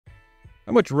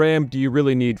How much RAM do you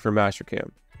really need for Mastercam?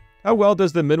 How well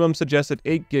does the minimum suggested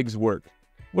 8 gigs work?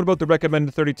 What about the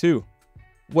recommended 32?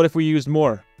 What if we used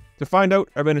more? To find out,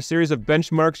 I ran a series of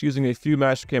benchmarks using a few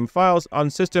Mastercam files on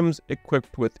systems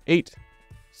equipped with 8,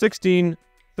 16,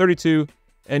 32,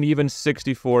 and even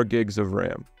 64 gigs of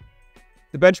RAM.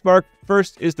 The benchmark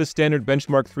first is the standard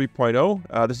benchmark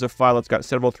 3.0. This is a file that's got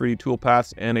several 3D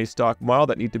toolpaths and a stock model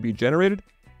that need to be generated.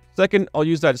 Second, I'll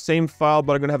use that same file,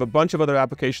 but I'm going to have a bunch of other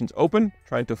applications open,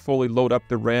 trying to fully load up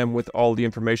the RAM with all the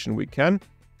information we can.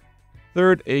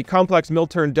 Third, a complex mill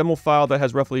turn demo file that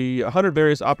has roughly 100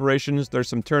 various operations. There's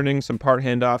some turning, some part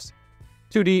handoffs,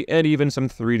 2D, and even some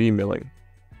 3D milling.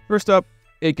 First up,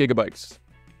 8 gigabytes.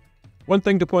 One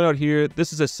thing to point out here,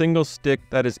 this is a single stick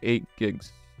that is 8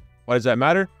 gigs. Why does that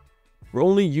matter? We're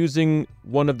only using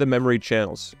one of the memory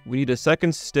channels. We need a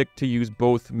second stick to use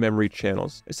both memory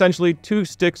channels. Essentially, 2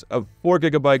 sticks of 4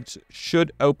 gigabytes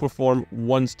should outperform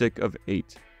 1 stick of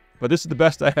 8. But this is the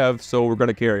best I have, so we're going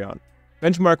to carry on.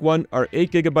 Benchmark 1, our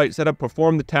 8 gigabyte setup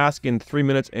performed the task in 3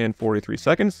 minutes and 43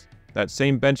 seconds. That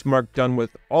same benchmark done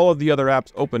with all of the other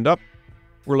apps opened up.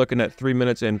 We're looking at 3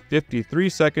 minutes and 53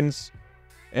 seconds.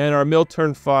 And our mill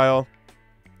turn file,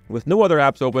 with no other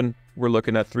apps open, we're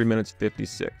looking at 3 minutes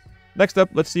 56. Next up,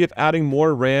 let's see if adding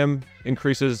more RAM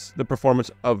increases the performance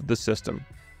of the system.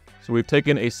 So we've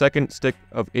taken a second stick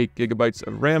of 8 gigabytes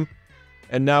of RAM,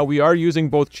 and now we are using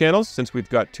both channels since we've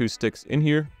got 2 sticks in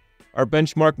here. Our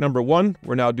benchmark number 1,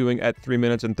 we're now doing at 3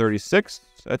 minutes and 36.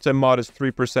 That's a modest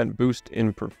 3% boost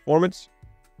in performance.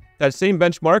 That same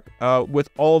benchmark, with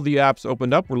all the apps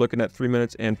opened up, we're looking at 3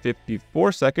 minutes and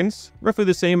 54 seconds. Roughly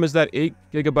the same as that 8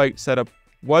 gigabyte setup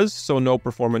was, so no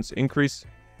performance increase.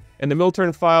 And the mill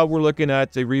turn file, we're looking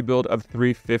at a rebuild of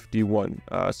 351.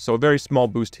 So a very small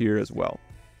boost here as well.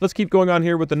 Let's keep going on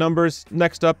here with the numbers.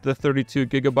 Next up, the 32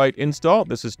 gigabyte install.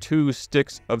 This is 2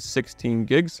 sticks of 16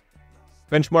 gigs.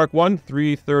 Benchmark 1,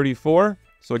 334.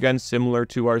 So again, similar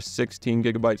to our 16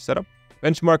 gigabyte setup.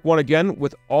 Benchmark 1 again,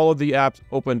 with all of the apps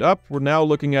opened up. We're now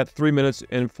looking at 3 minutes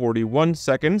and 41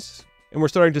 seconds. And we're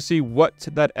starting to see what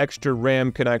that extra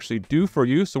RAM can actually do for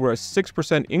you. So we're a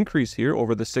 6% increase here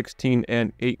over the 16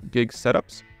 and 8 gig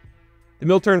setups. The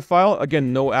mill turn file,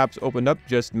 again, no apps opened up,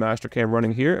 just Mastercam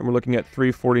running here. And we're looking at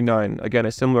 349. Again,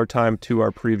 a similar time to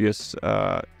our previous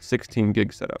 16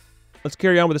 gig setup. Let's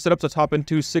carry on with the setups. Let's hop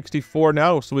into 64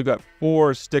 now. So we've got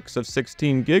 4 sticks of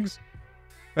 16 gigs.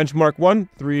 Benchmark 1,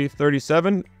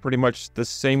 337, pretty much the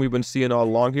same we've been seeing all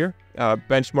along here.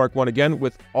 Benchmark 1 again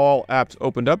with all apps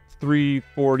opened up,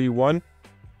 341.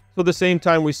 So the same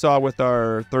time we saw with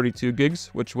our 32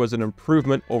 gigs, which was an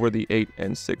improvement over the 8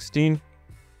 and 16.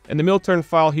 And the mill turn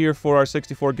file here for our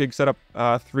 64 gig setup,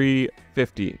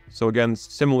 350. So again,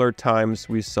 similar times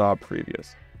we saw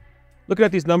previous. Looking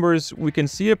at these numbers, we can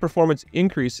see a performance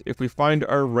increase if we find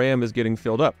our RAM is getting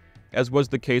filled up, as was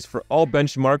the case for all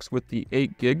benchmarks with the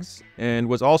 8 gigs, and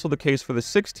was also the case for the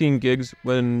 16 gigs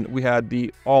when we had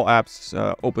the all apps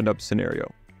opened up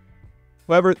scenario.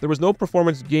 However, there was no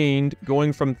performance gained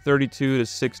going from 32 to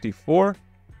 64,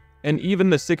 and even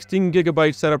the 16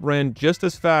 gigabyte setup ran just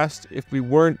as fast if we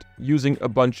weren't using a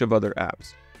bunch of other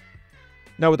apps.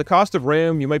 Now with the cost of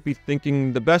RAM, you might be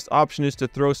thinking the best option is to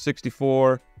throw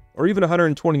 64 or even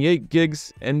 128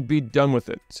 gigs and be done with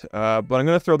it. But I'm going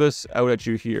to throw this out at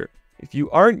you here. If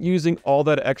you aren't using all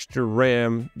that extra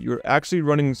RAM, you're actually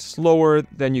running slower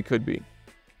than you could be.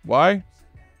 Why?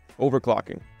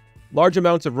 Overclocking. Large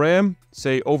amounts of RAM,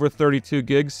 say over 32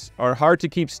 gigs, are hard to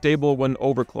keep stable when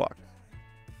overclocked.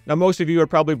 Now, most of you are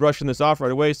probably brushing this off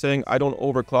right away, saying, I don't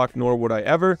overclock, nor would I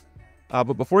ever.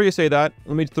 But before you say that,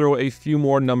 let me throw a few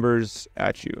more numbers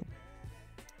at you.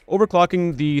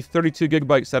 Overclocking the 32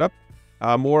 gigabyte setup,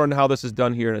 more on how this is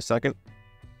done here in a second,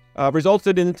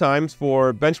 resulted in times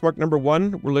for benchmark number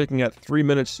 1, we're looking at 3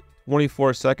 minutes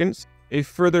 24 seconds. A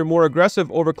further more aggressive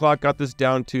overclock got this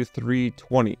down to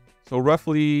 320. So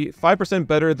roughly 5%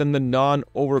 better than the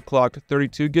non-overclocked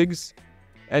 32 gigs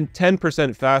and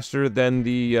 10% faster than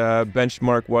the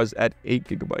benchmark was at 8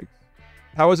 gigabytes.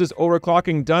 How is this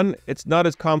overclocking done? It's not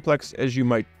as complex as you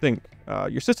might think.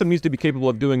 Your system needs to be capable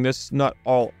of doing this, not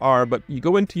all are, but you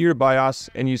go into your BIOS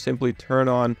and you simply turn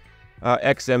on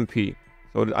XMP.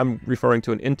 So I'm referring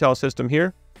to an Intel system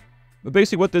here. But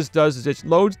basically what this does is it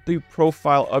loads the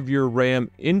profile of your RAM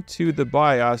into the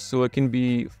BIOS so it can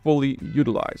be fully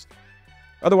utilized.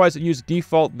 Otherwise, it uses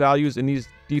default values, and these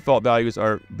default values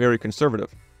are very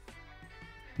conservative.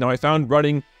 Now, I found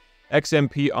running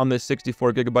XMP on this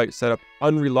 64 gigabyte setup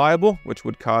unreliable, which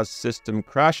would cause system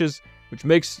crashes, which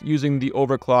makes using the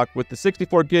overclock with the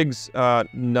 64 gigs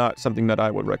not something that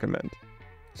I would recommend.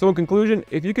 So in conclusion,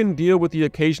 if you can deal with the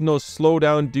occasional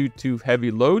slowdown due to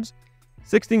heavy loads,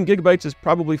 16 gigabytes is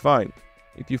probably fine.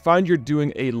 If you find you're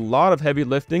doing a lot of heavy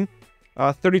lifting,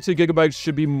 32 gigabytes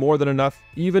should be more than enough,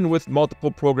 even with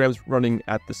multiple programs running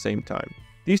at the same time.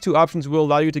 These two options will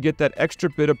allow you to get that extra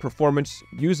bit of performance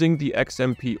using the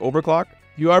XMP overclock.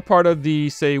 If you are part of the,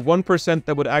 say, 1%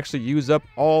 that would actually use up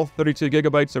all 32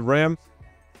 gigabytes of RAM,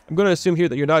 I'm going to assume here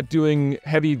that you're not doing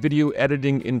heavy video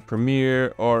editing in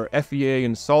Premiere or FEA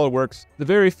in SolidWorks. The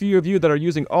very few of you that are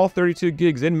using all 32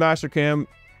 gigs in Mastercam,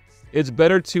 it's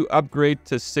better to upgrade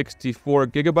to 64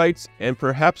 gigabytes and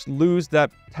perhaps lose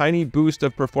that tiny boost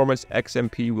of performance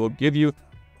XMP will give you.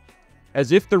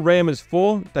 As if the RAM is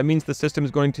full, that means the system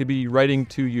is going to be writing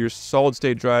to your solid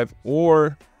state drive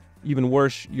or, even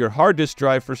worse, your hard disk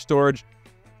drive for storage.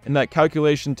 And that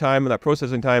calculation time and that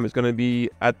processing time is going to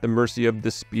be at the mercy of the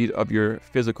speed of your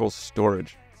physical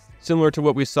storage. Similar to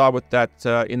what we saw with that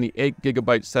in the 8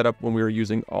 gigabyte setup when we were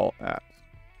using all apps.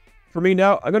 For me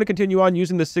now, I'm going to continue on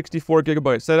using the 64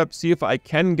 gigabyte setup, see if I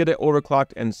can get it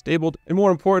overclocked and stabled, and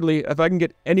more importantly, if I can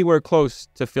get anywhere close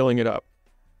to filling it up.